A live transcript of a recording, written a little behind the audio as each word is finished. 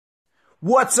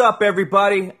What's up,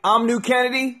 everybody? I'm New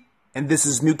Kennedy, and this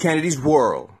is New Kennedy's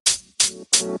World.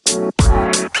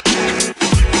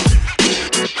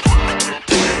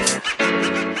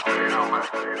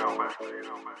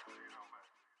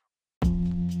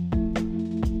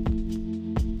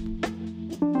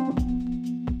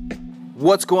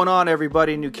 What's going on,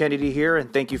 everybody? New Kennedy here,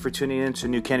 and thank you for tuning in to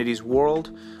New Kennedy's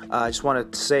World. I just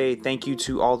want to say thank you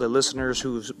to all the listeners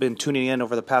who've been tuning in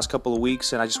over the past couple of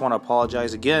weeks, and I just want to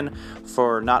apologize again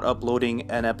for not uploading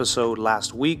an episode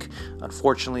last week.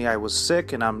 Unfortunately, I was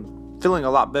sick, and I'm feeling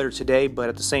a lot better today, but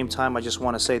at the same time, I just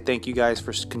want to say thank you guys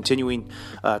for continuing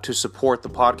to support the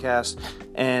podcast,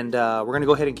 and we're going to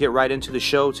go ahead and get right into the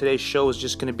show. Today's show is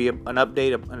just going to be an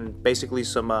update and basically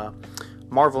some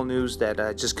Marvel news that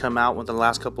just come out within the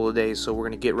last couple of days. So we're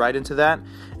going to get right into that.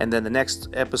 And then the next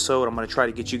episode, I'm going to try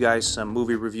to get you guys some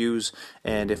movie reviews.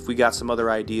 And if we got some other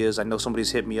ideas, I know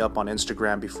somebody's hit me up on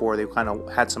Instagram before. They kind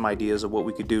of had some ideas of what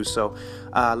we could do. So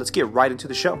let's get right into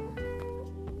the show.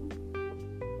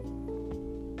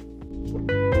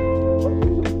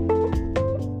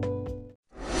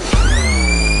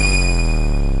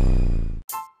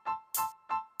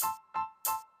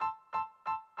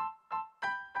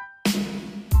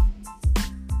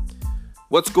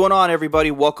 What's going on, everybody?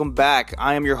 Welcome back.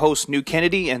 I am your host, New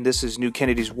Kennedy, and this is New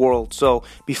Kennedy's World. So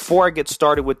before I get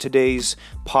started with today's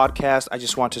podcast, I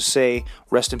just want to say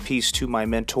rest in peace to my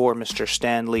mentor, Mr.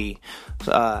 Stan Lee.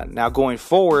 Now going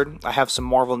forward, I have some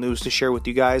Marvel news to share with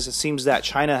you guys. It seems that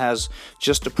China has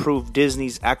just approved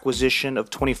Disney's acquisition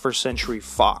of 21st Century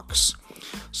Fox.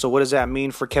 So what does that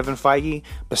mean for Kevin Feige?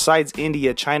 Besides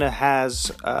India, China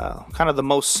has kind of the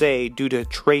most say due to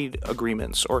trade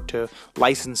agreements or to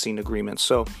licensing agreements.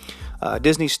 So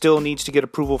Disney still needs to get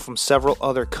approval from several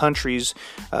other countries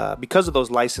because of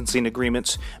those licensing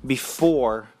agreements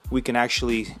before we can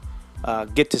actually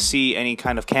get to see any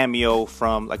kind of cameo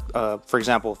from, like, for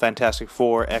example, Fantastic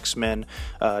Four, X-Men,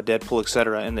 Deadpool,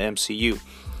 etc. in the MCU.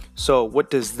 So what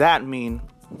does that mean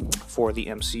for the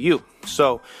MCU?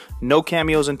 So no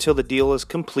cameos until the deal is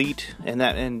complete, and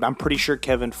I'm pretty sure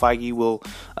Kevin Feige will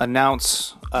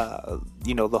announce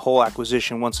the whole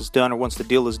acquisition once it's done, or once the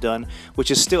deal is done,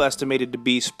 which is still estimated to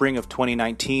be spring of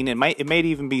 2019. It may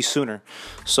even be sooner.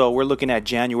 So we're looking at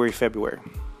January, February.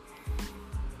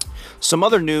 Some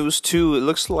other news too. It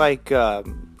looks like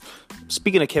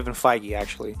speaking of Kevin Feige,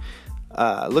 actually,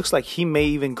 it looks like he may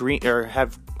even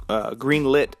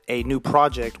greenlit a new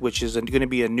project, which is going to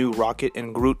be a new Rocket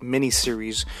and Groot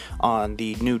miniseries on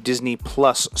the new Disney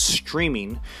Plus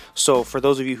streaming. So for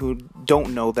those of you who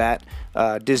don't know that,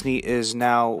 Disney is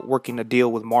now working a deal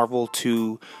with Marvel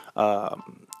to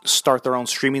start their own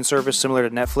streaming service similar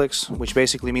to Netflix, which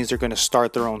basically means they're going to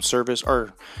start their own service,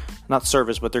 or not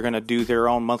service, but they're going to do their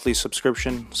own monthly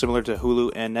subscription similar to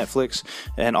Hulu and Netflix,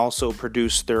 and also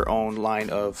produce their own line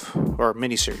of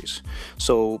miniseries.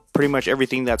 So pretty much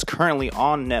everything that's currently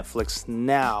on Netflix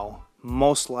now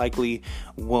most likely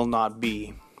will not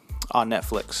be on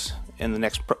Netflix in the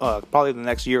next probably the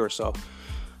next year or so.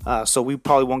 So we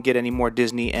probably won't get any more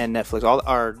Disney and Netflix. All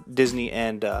our Disney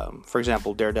and, for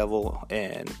example, Daredevil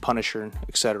and Punisher,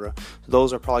 etc.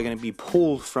 Those are probably going to be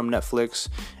pulled from Netflix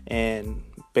and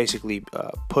basically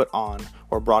put on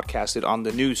or broadcasted on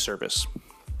the news service.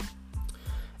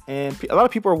 And a lot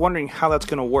of people are wondering how that's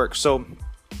going to work. So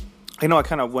I know I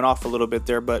kind of went off a little bit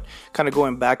there, but kind of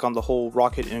going back on the whole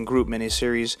Rocket and Groot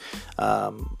miniseries.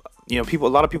 A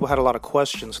lot of people had a lot of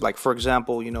questions. Like, for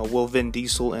example, will Vin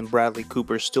Diesel and Bradley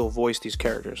Cooper still voice these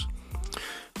characters?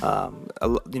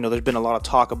 There's been a lot of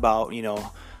talk about,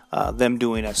 them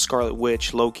doing a Scarlet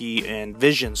Witch, Loki, and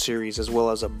Vision series, as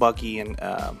well as a Bucky and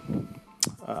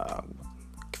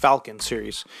Falcon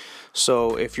series.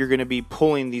 So if you're going to be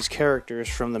pulling these characters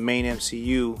from the main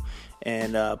MCU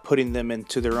and putting them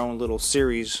into their own little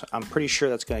series, I'm pretty sure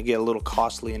that's going to get a little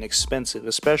costly and expensive,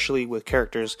 especially with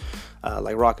characters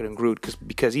like Rocket and Groot,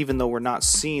 because even though we're not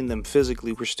seeing them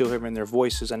physically, we're still hearing their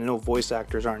voices, and I know voice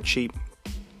actors aren't cheap.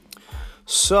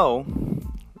 So,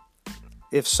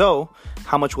 if so,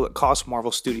 how much will it cost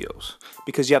Marvel Studios?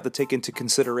 Because you have to take into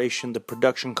consideration the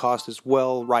production cost as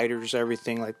well, writers,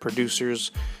 everything, like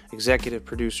producers, executive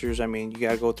producers. I mean, you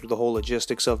got to go through the whole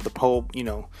logistics of the whole,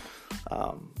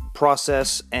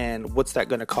 process, and what's that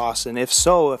going to cost? And if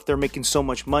they're making so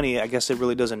much money, I guess it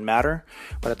really doesn't matter.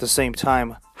 But at the same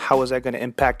time, how is that going to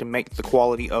impact and make the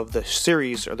quality of the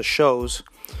series or the shows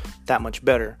that much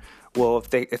better? Well,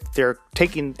 if they're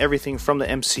taking everything from the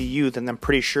MCU, then I'm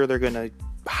pretty sure they're going to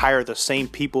hire the same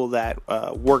people that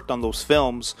worked on those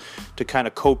films to kind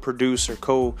of co-produce or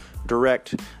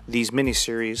co-direct these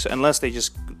miniseries, unless they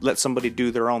just let somebody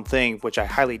do their own thing, which I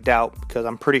highly doubt, because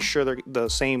I'm pretty sure they're the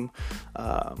same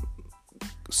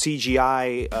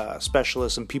CGI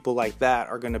specialists and people like that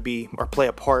are going to be or play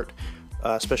a part,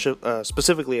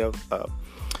 specifically of an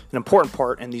important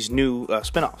part in these new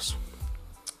spinoffs.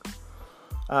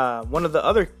 One of the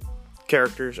other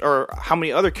characters, or how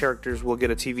many other characters will get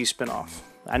a TV spinoff?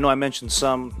 I know I mentioned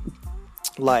some,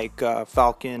 like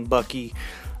Falcon, Bucky.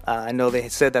 I know they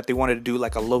said that they wanted to do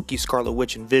like a Loki, Scarlet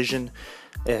Witch, and Vision.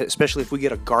 Especially if we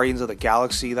get a Guardians of the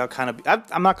Galaxy, that kind of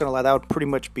I'm not gonna lie, that would pretty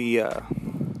much be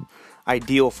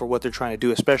ideal for what they're trying to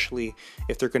do. Especially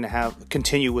if they're gonna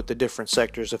continue with the different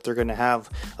sectors. If they're gonna have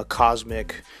a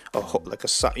cosmic, like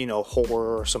a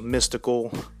horror or some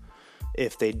mystical.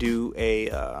 If they do a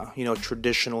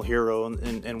traditional hero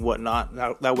and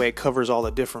whatnot, that way it covers all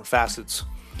the different facets.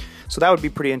 So that would be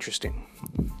pretty interesting.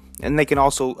 And they can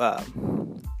also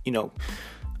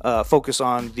focus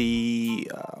on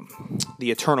the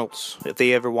Eternals if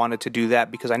they ever wanted to do that,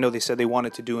 because I know they said they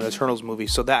wanted to do an Eternals movie.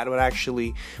 So that would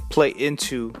actually play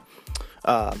into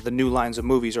the new lines of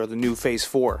movies, or the new Phase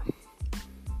 4.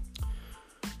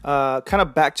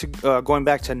 Going back to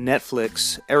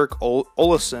Netflix, Eric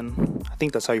Olesen, I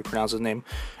think that's how you pronounce his name.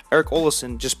 Eric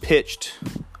Olesen just pitched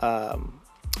a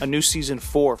new season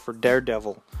 4 for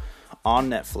Daredevil on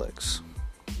Netflix.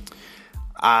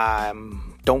 I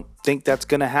don't think that's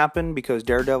gonna happen, because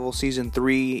Daredevil season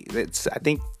 3, I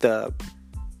think the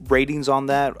ratings on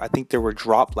that, I think they were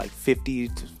dropped like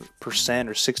 50%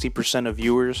 or 60% of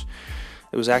viewers.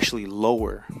 It was actually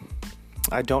lower.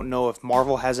 I don't know if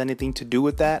Marvel has anything to do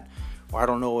with that, or I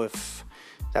don't know if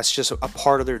that's just a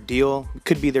part of their deal. It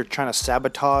could be they're trying to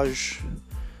sabotage,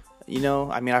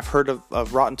 I've heard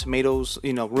of Rotten Tomatoes,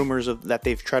 rumors of that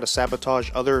they've tried to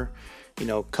sabotage other,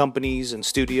 companies and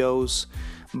studios,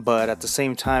 but at the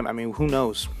same time, who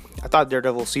knows? I thought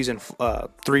Daredevil season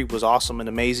 3 was awesome and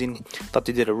amazing. Thought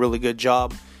they did a really good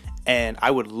job. And I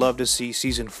would love to see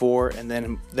season 4 and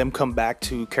then them come back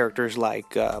to characters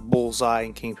like Bullseye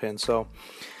and Kingpin. So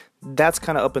that's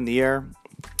kind of up in the air.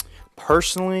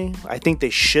 Personally, I think they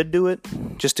should do it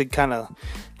just to kind of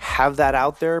have that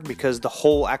out there, because the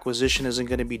whole acquisition isn't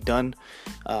going to be done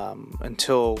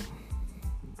until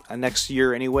next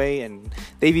year anyway. And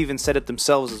they've even said it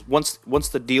themselves, is once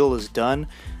the deal is done,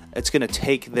 it's going to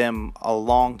take them a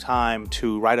long time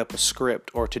to write up a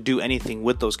script or to do anything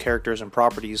with those characters and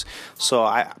properties. So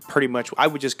I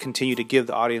would just continue to give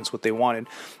the audience what they wanted.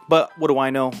 But what do I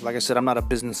know? Like I said, I'm not a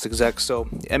business exec. So,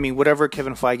 whatever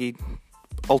Kevin Feige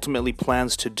ultimately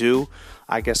plans to do,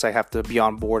 I guess I have to be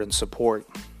on board and support.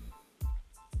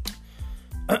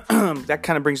 That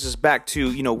kind of brings us back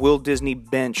to, will Disney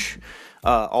bench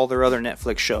all their other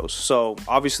Netflix shows? So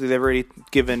obviously they've already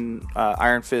given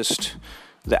Iron Fist,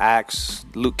 The Axe,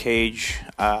 Luke Cage.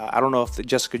 I don't know if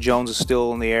Jessica Jones is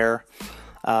still in the air.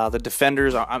 The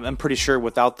Defenders, I'm pretty sure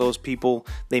without those people,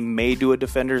 they may do a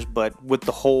Defenders. But with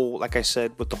the whole, like I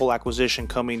said, with the whole acquisition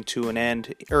coming to an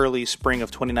end early spring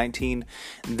of 2019,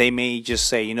 they may just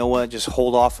say, you know what, just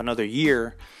hold off another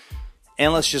year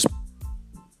and let's just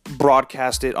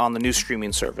broadcast it on the new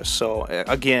streaming service. So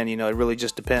again, it really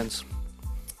just depends.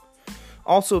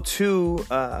 Also, too,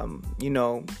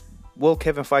 will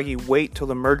Kevin Feige wait till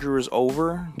the merger is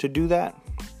over to do that?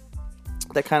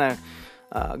 That kind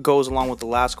of goes along with the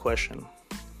last question.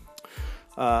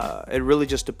 It really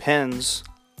just depends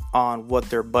on what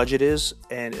their budget is,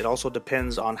 and it also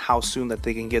depends on how soon that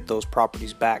they can get those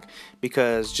properties back,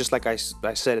 because just like I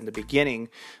said in the beginning,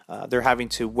 they're having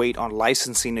to wait on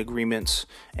licensing agreements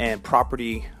and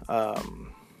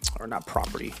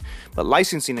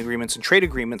licensing agreements and trade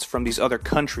agreements from these other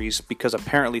countries, because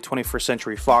apparently 21st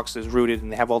Century Fox is rooted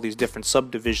and they have all these different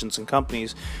subdivisions and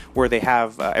companies where they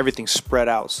have everything spread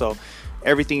out. So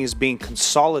everything is being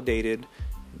consolidated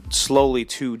slowly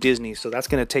to Disney. So that's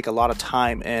going to take a lot of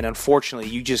time, and unfortunately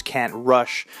you just can't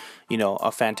rush,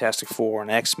 a Fantastic Four and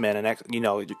X-Men and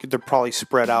they're probably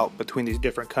spread out between these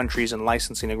different countries and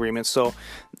licensing agreements. So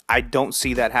I don't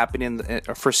see that happening,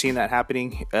 or foreseeing that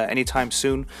happening anytime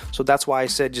soon. So that's why I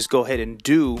said just go ahead and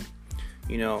do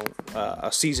a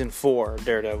season 4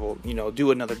 Daredevil,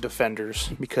 do another Defenders,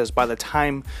 because by the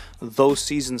time those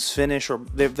seasons finish, or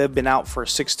they've been out for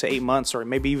 6 to 8 months or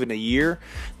maybe even a year,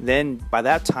 then by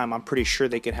that time I'm pretty sure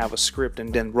they can have a script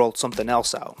and then roll something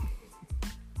else out.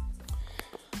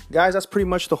 Guys, that's pretty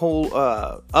much the whole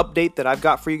update that I've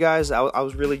got for you guys. I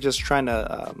was really just trying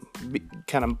to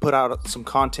kind of put out some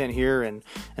content here and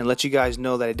let you guys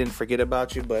know that I didn't forget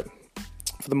about you. But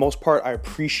For the most part, I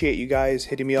appreciate you guys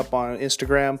hitting me up on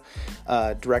Instagram,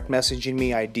 direct messaging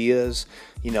me ideas.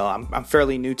 You know, I'm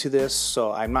fairly new to this,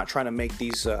 so I'm not trying to make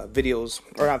these videos,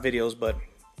 or not videos, but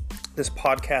this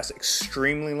podcast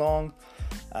extremely long.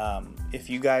 If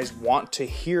you guys want to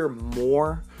hear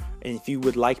more, and if you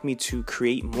would like me to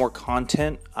create more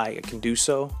content, I can do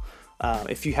so.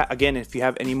 If you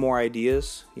have any more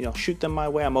ideas, you know, shoot them my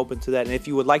way. I'm open to that. And if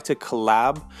you would like to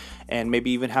collab and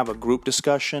maybe even have a group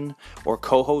discussion or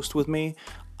co-host with me,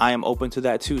 I am open to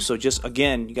that too. So just,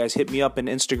 again, you guys hit me up on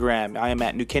Instagram. I am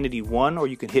at New Kennedy 1, or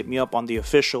you can hit me up on the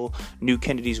official New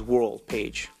Kennedy's World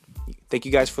page. Thank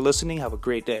you guys for listening. Have a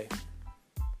great day.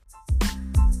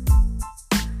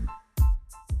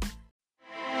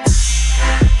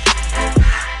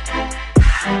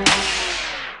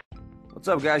 What's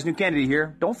up, guys? New Kennedy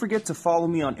here. Don't forget to follow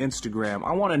me on Instagram.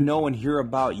 I want to know and hear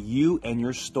about you and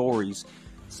your stories,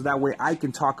 so that way I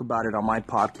can talk about it on my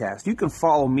podcast. You can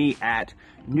follow me at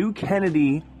New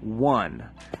Kennedy 1,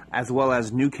 as well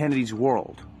as New Kennedy's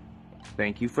World.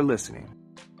 Thank you for listening.